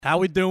How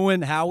we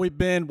doing? How we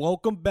been?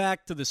 Welcome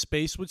back to the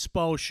Space with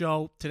Spo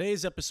show.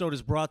 Today's episode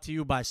is brought to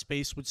you by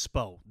Space with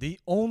Spo, the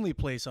only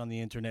place on the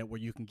internet where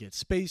you can get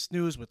space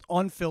news with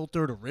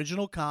unfiltered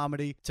original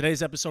comedy.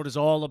 Today's episode is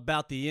all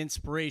about the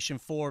Inspiration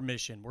 4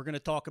 mission. We're going to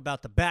talk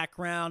about the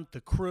background,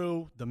 the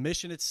crew, the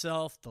mission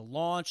itself, the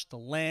launch, the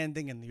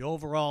landing, and the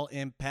overall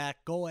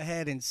impact. Go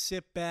ahead and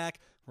sit back,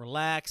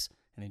 relax,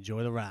 and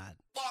enjoy the ride.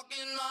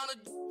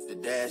 The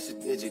dash is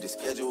digi, the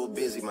schedule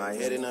busy. My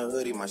head in a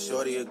hoodie, my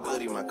shorty a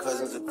goodie. My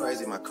cousins are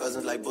crazy, my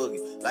cousins like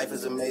boogie. Life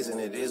is amazing,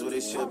 it is what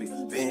it should be.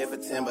 Been here for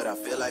 10, but I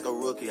feel like a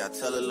rookie. I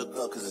tell her look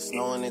up, cause it's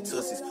snowing in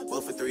Tussies.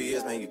 But for 3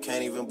 years, man, you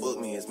can't even book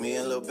me. It's me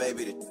and Lil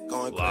Baby that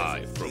going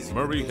crazy. Live from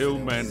Murray Hill,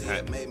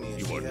 Manhattan,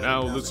 you are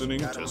now listening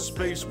to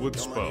Space with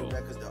Spo.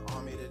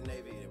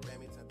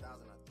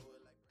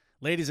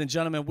 Ladies and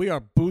gentlemen, we are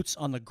boots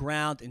on the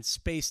ground in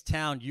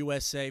Spacetown,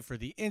 USA for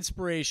the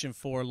Inspiration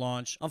 4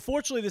 launch.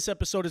 Unfortunately, this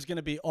episode is going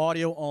to be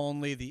audio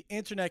only. The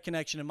internet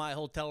connection in my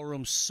hotel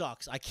room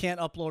sucks. I can't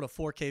upload a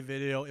 4K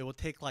video. It will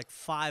take like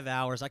 5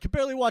 hours. I could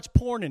barely watch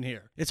porn in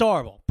here. It's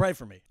horrible. Pray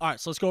for me. All right,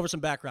 so let's go over some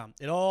background.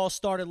 It all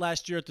started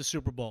last year at the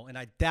Super Bowl, and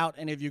I doubt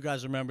any of you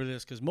guys remember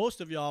this because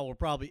most of y'all were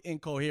probably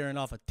incoherent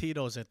off of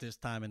Tito's at this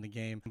time in the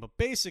game. But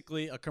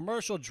basically, a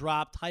commercial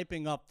dropped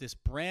hyping up this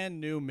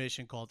brand new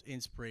mission called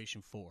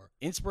Inspiration 4.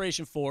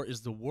 Inspiration 4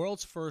 is the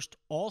world's first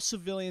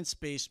all-civilian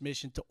space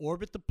mission to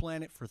orbit the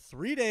planet for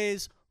 3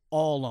 days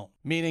all alone,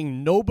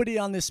 meaning nobody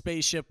on this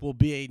spaceship will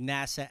be a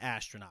NASA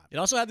astronaut. It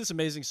also had this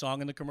amazing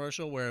song in the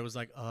commercial where it was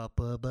like, up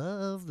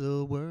above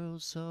the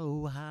world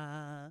so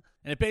high.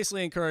 And it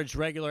basically encouraged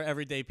regular,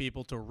 everyday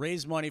people to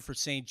raise money for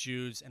St.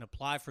 Jude's and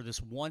apply for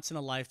this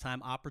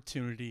once-in-a-lifetime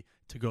opportunity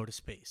to go to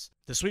space.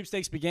 The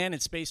sweepstakes began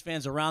and space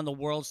fans around the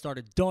world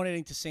started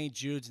donating to St.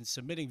 Jude's and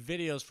submitting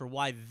videos for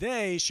why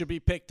they should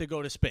be picked to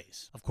go to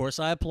space. Of course,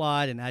 I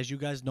applied, and as you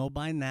guys know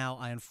by now,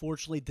 I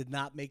unfortunately did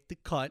not make the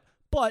cut,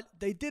 but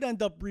they did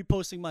end up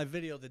reposting my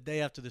video the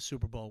day after the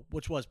Super Bowl,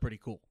 which was pretty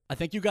cool. I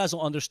think you guys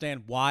will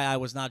understand why I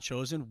was not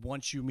chosen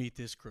once you meet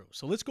this crew.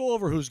 So let's go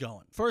over who's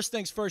going. First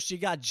things first, you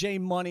got Jay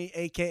Money,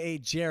 a.k.a.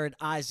 Jared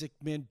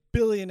Isaacman,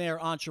 billionaire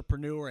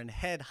entrepreneur and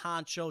head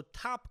honcho,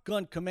 Top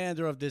Gun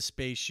commander of this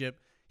spaceship.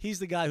 He's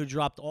the guy who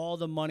dropped all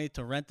the money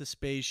to rent the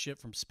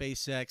spaceship from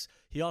SpaceX.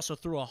 He also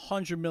threw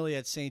 $100 million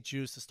at St.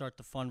 Jude's to start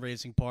the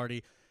fundraising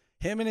party.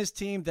 Him and his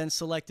team then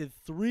selected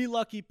 3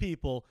 lucky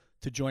people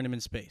to join him in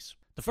space.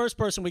 The first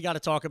person we got to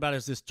talk about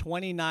is this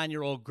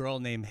 29-year-old girl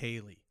named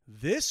Haley.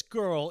 This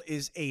girl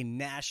is a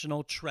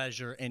national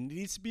treasure and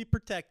needs to be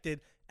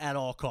protected at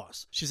all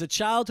costs. She's a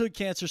childhood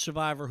cancer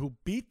survivor who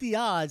beat the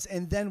odds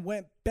and then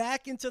went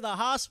back into the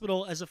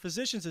hospital as a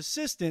physician's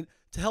assistant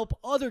to help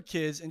other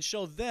kids and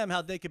show them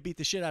how they could beat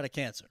the shit out of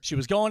cancer. She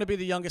was going to be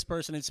the youngest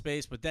person in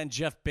space, but then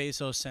Jeff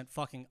Bezos sent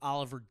fucking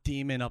Oliver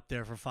Demon up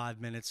there for 5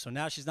 minutes, so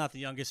now she's not the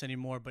youngest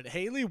anymore, but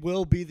Haley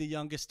will be the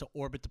youngest to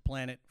orbit the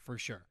planet for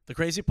sure. The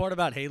crazy part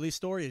about Haley's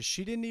story is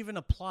she didn't even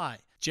apply.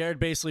 Jared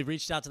basically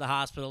reached out to the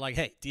hospital like,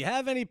 hey, do you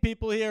have any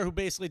people here who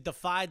basically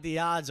defied the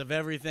odds of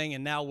everything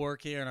and now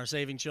work here and are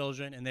saving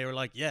children? And they were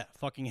like, yeah,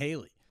 fucking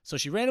Haley. So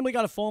she randomly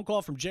got a phone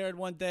call from Jared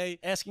one day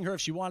asking her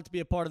if she wanted to be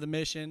a part of the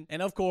mission.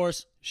 And of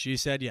course, she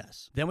said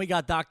yes. Then we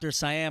got Dr.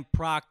 Siam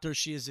Proctor.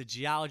 She is a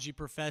geology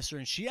professor,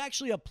 and she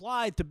actually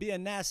applied to be a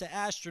NASA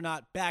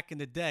astronaut back in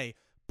the day,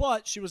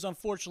 but she was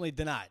unfortunately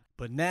denied.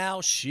 But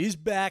now she's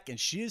back, and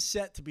she is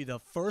set to be the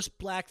first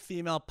black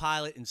female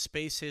pilot in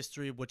space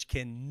history, which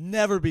can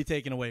never be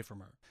taken away from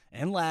her.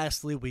 And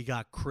lastly, we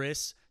got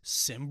Chris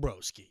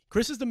Szymborski.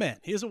 Chris is the man.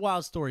 He has a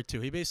wild story too.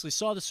 He basically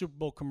saw the Super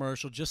Bowl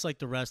commercial just like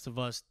the rest of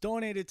us,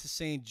 donated to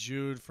St.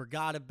 Jude,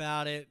 forgot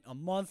about it. A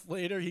month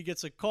later, he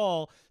gets a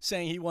call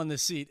saying he won the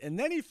seat. And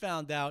then he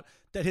found out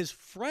that his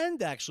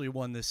friend actually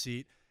won the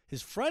seat.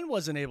 His friend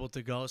wasn't able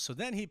to go, so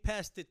then he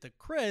passed it to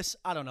Chris.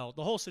 I don't know.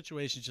 The whole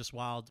situation is just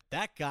wild.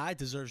 That guy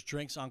deserves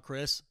drinks on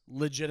Chris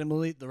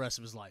legitimately the rest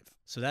of his life.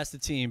 So that's the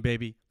team,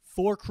 baby.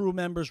 4 crew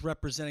members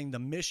representing the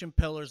mission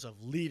pillars of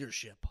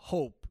leadership,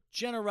 hope,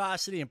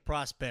 generosity, and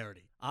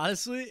prosperity.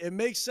 Honestly, it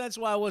makes sense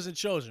why I wasn't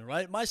chosen,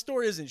 right? My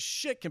story isn't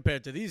shit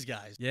compared to these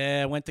guys.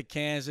 Yeah, I went to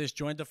Kansas,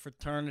 joined a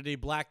fraternity,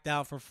 blacked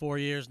out for 4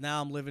 years.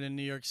 Now I'm living in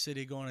New York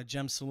City, going to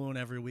Gem Saloon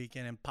every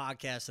weekend and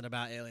podcasting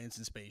about aliens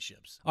and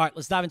spaceships. All right,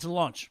 let's dive into the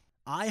launch.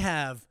 I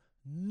have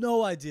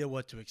no idea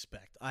what to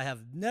expect. I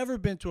have never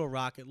been to a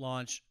rocket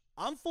launch.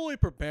 I'm fully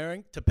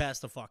preparing to pass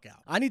the fuck out.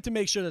 I need to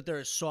make sure that there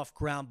is soft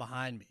ground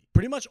behind me.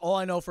 Pretty much all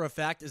I know for a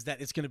fact is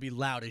that it's going to be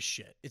loud as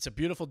shit. It's a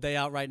beautiful day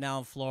out right now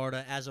in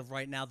Florida. As of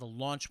right now, the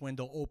launch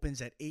window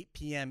opens at 8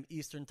 p.m.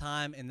 Eastern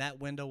time, and that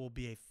window will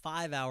be a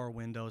 5-hour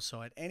window.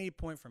 So at any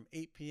point from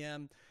 8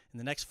 p.m. in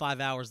the next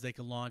 5 hours, they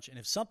can launch. And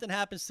if something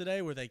happens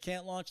today where they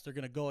can't launch, they're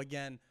going to go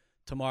again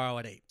tomorrow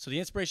at 8. So the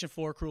Inspiration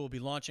 4 crew will be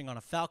launching on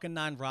a Falcon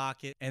 9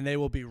 rocket, and they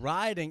will be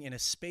riding in a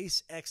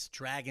SpaceX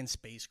Dragon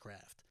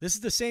spacecraft. This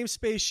is the same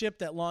spaceship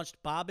that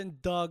launched Bob and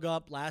Doug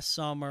up last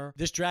summer.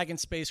 This Dragon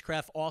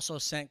spacecraft also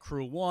sent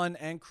Crew 1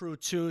 and Crew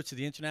 2 to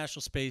the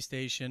International Space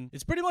Station.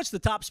 It's pretty much the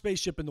top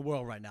spaceship in the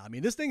world right now. I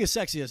mean, this thing is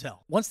sexy as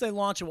hell. Once they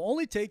launch, it will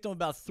only take them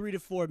about 3 to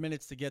 4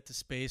 minutes to get to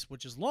space,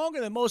 which is longer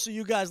than most of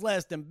you guys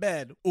last in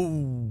bed.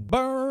 Ooh,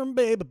 burn,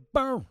 baby,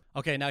 burn.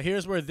 Okay, now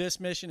here's where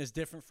this mission is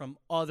different from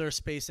other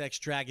SpaceX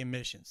Dragon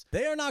missions.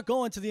 They are not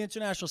going to the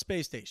International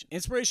Space Station.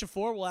 Inspiration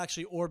 4 will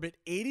actually orbit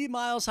 80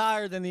 miles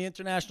higher than the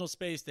International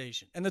Space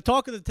Station. And the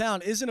talk of the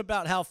town isn't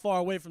about how far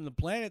away from the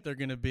planet they're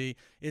going to be.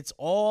 It's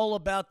all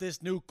about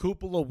this new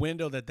cupola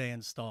window that they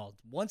installed.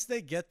 Once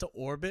they get to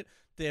orbit,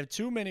 they have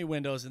too many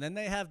windows, and then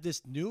they have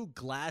this new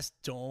glass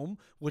dome,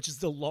 which is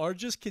the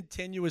largest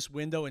continuous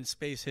window in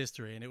space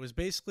history. And it was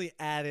basically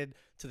added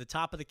to the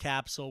top of the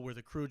capsule where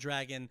the Crew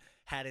Dragon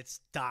had its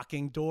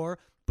docking door.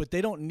 But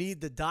they don't need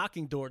the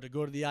docking door to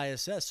go to the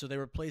ISS, so they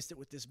replaced it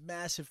with this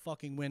massive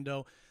fucking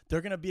window.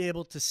 They're going to be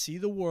able to see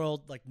the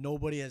world like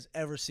nobody has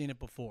ever seen it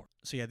before.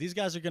 So yeah, these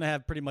guys are going to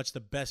have pretty much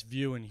the best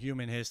view in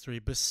human history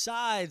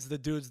besides the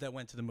dudes that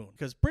went to the moon.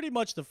 Because pretty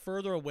much the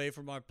further away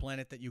from our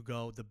planet that you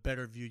go, the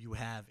better view you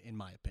have, in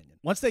my opinion.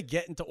 Once they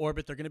get into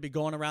orbit, they're going to be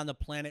going around the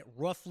planet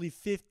roughly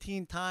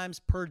 15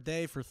 times per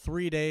day for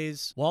 3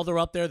 days. While they're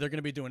up there, they're going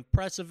to be doing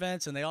press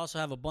events, and they also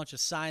have a bunch of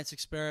science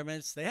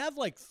experiments. They have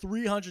like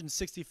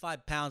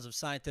 365 pounds of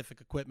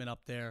scientific equipment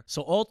up there.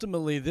 So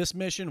ultimately, this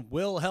mission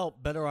will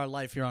help better our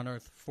life here on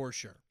Earth for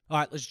sure. All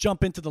right, let's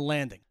jump into the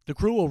landing. The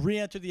crew will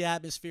re-enter the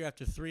atmosphere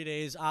after 3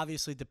 days,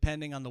 obviously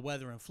depending on the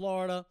weather in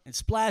Florida, and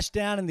splash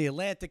down in the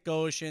Atlantic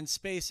Ocean.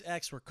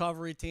 SpaceX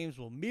recovery teams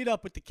will meet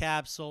up with the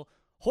capsule,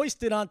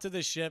 hoist it onto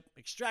the ship,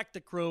 extract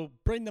the crew,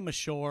 bring them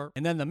ashore,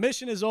 and then the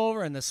mission is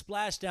over and the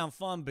splashdown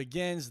fun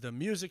begins. The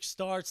music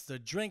starts, the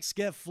drinks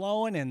get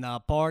flowing, and the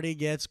party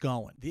gets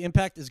going. The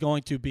impact is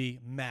going to be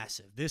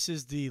massive. This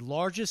is the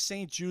largest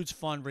St. Jude's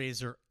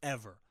fundraiser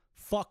ever.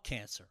 Fuck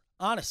cancer.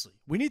 Honestly,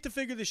 we need to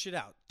figure this shit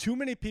out. Too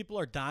many people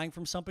are dying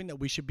from something that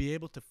we should be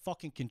able to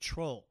fucking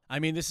control. I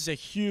mean, this is a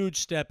huge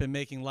step in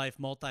making life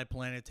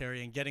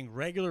multiplanetary and getting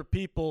regular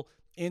people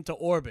into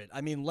orbit. I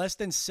mean, less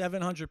than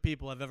 700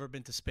 people have ever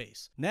been to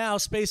space. Now,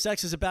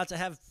 SpaceX is about to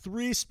have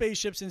 3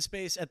 spaceships in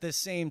space at the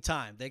same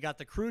time. They got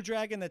the Crew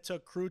Dragon that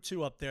took Crew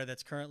 2 up there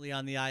that's currently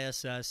on the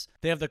ISS.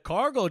 They have the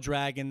Cargo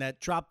Dragon that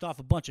dropped off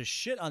a bunch of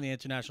shit on the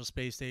International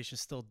Space Station,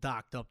 still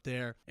docked up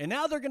there. And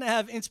now they're going to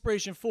have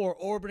Inspiration 4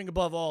 orbiting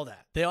above all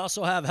that. They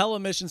also have hella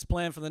missions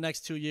planned for the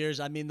next 2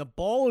 years. I mean, the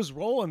ball is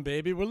rolling,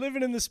 baby. We're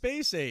living in the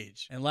space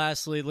age. And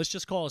lastly, let's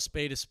just call a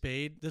spade a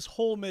spade. This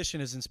whole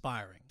mission is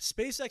inspiring.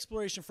 Space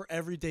exploration for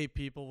everyday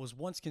people was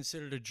once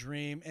considered a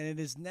dream, and it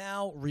is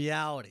now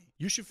reality.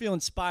 You should feel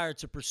inspired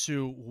to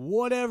pursue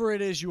whatever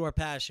it is you are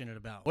passionate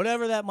about.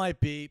 Whatever that might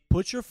be,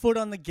 put your foot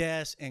on the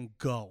gas and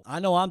go. I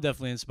know I'm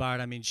definitely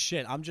inspired. I mean,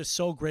 shit, I'm just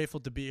so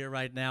grateful to be here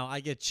right now. I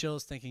get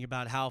chills thinking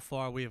about how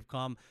far we have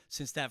come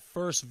since that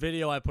first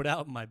video I put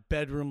out in my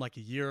bedroom like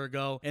a year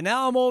ago. And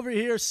now I'm over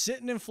here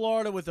sitting in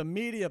Florida with a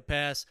media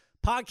pass,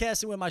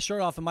 podcasting with my shirt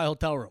off in my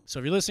hotel room. So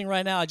if you're listening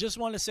right now, I just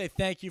want to say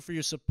thank you for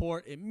your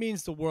support. It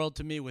means the world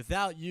to me.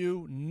 Without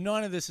you,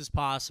 none of this is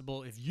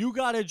possible. If you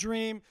got a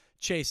dream,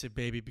 chase it,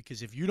 baby,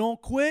 because if you don't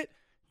quit,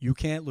 you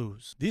can't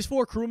lose. These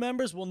 4 crew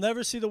members will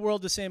never see the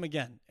world the same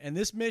again, and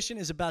this mission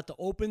is about to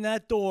open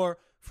that door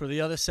for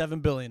the other 7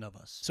 billion of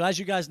us. So as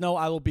you guys know,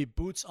 I will be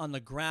boots on the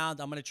ground.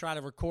 I'm going to try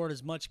to record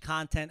as much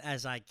content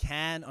as I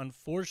can.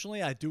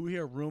 Unfortunately, I do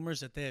hear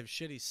rumors that they have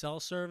shitty cell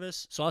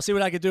service. So I'll see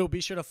what I can do.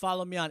 Be sure to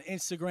follow me on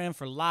Instagram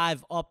for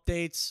live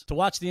updates. To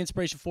watch the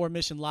Inspiration 4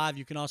 mission live,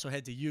 you can also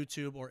head to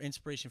YouTube or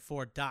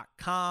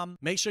inspiration4.com.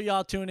 Make sure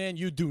y'all tune in.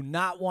 You do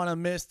not want to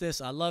miss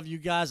this. I love you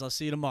guys. I'll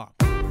see you tomorrow.